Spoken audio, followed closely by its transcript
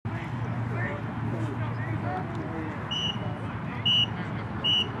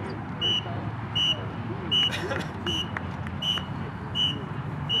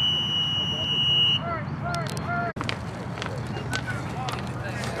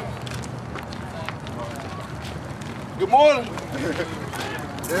Good morning.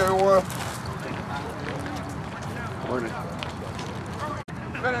 Everyone. Morning.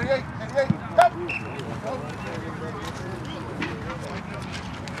 88, 88, go!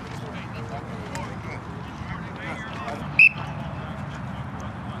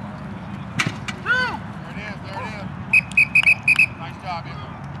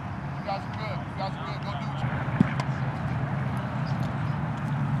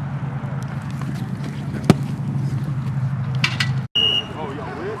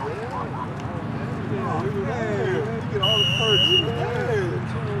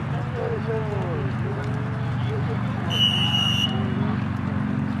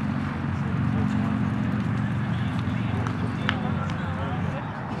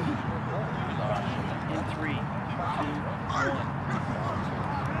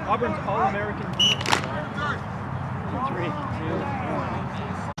 Auburn's All-American team. 3, 2, 1.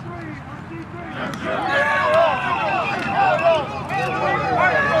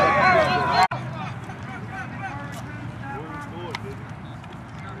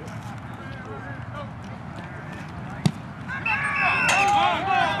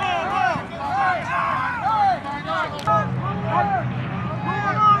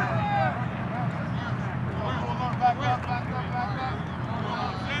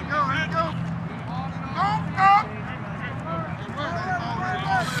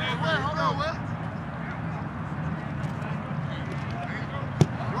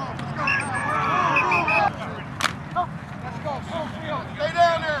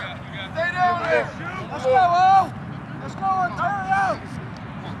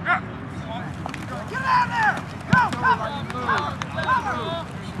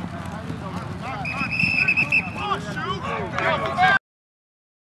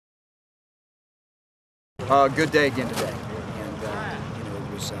 Good day again today, and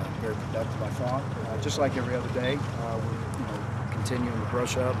it was very productive, I thought. Just like every other day, we're continuing to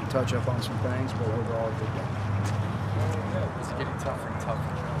brush up and touch up on some things, but overall a good day. It's getting tougher and tougher.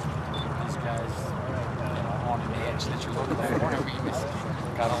 These guys on the edge that you're looking for.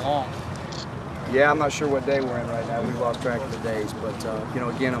 We got along. Yeah, I'm not sure what day we're in right now. We lost track of the days, but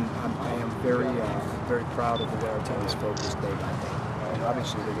again, I am very, very proud of the way our team is focused day by day.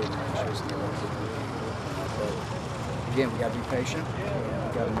 Obviously, they're getting anxious. But again, we got to be patient. We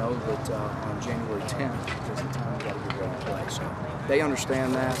got to know that on January 10th is the time we got to get ready to play. So they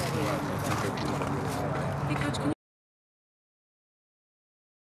understand that, and I think they're doing it really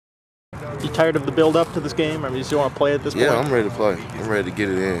well. You tired of the build-up to this game? I mean, you still want to play at this point? Yeah, I'm ready to play. I'm ready to get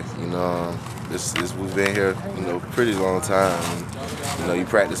it in. We've been here, pretty long time. And, you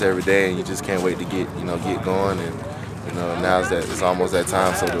practice every day, and you just can't wait to get going. And now it's almost that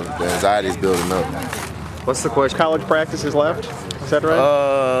time, so the anxiety is building up. What's the question? College practices left? Is that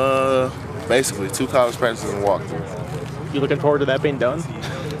right? Basically, 2 college practices and walkthrough. You looking forward to that being done?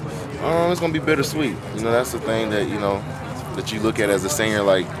 It's gonna be bittersweet. That's the thing that that you look at as a senior.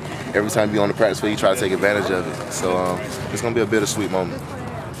 Like every time you're on the practice field, you try to take advantage of it. So it's gonna be a bittersweet moment.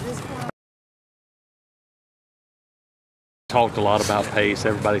 Talked a lot about pace.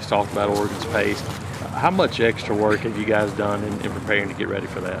 Everybody's talked about Oregon's pace. How much extra work have you guys done in preparing to get ready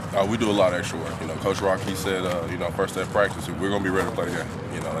for that? We do a lot of extra work. Coach Rock, he said, first day of practice, we're going to be ready to play the game.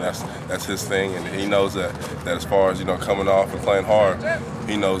 And that's his thing, and he knows that as far as coming off and playing hard,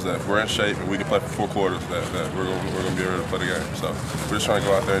 he knows that if we're in shape and we can play for 4 quarters, that we're going to be ready to play the game. So we're just trying to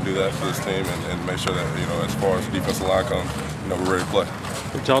go out there and do that for this team and make sure that as far as the defensive line comes, we're ready to play.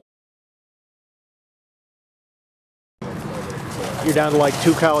 You're down to like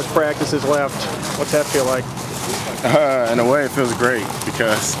 2 college practices left. What's that feel like? In a way, it feels great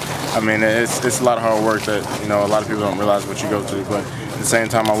because, it's a lot of hard work that, a lot of people don't realize what you go through. But at the same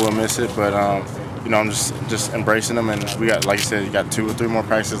time, I will miss it. But, I'm just embracing them. And we got, like you said, you got 2 or 3 more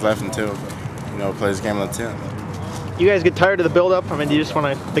practices left until, play this game on the 10th. You guys get tired of the build-up? Do you just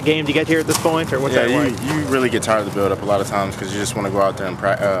want the game to get here at this point, or what's that like? You really get tired of the build-up a lot of times because you just want to go out there and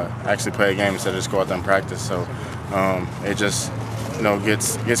actually play a game instead of just go out there and practice. So it just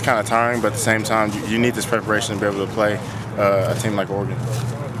gets kind of tiring, but at the same time, you need this preparation to be able to play a team like Oregon.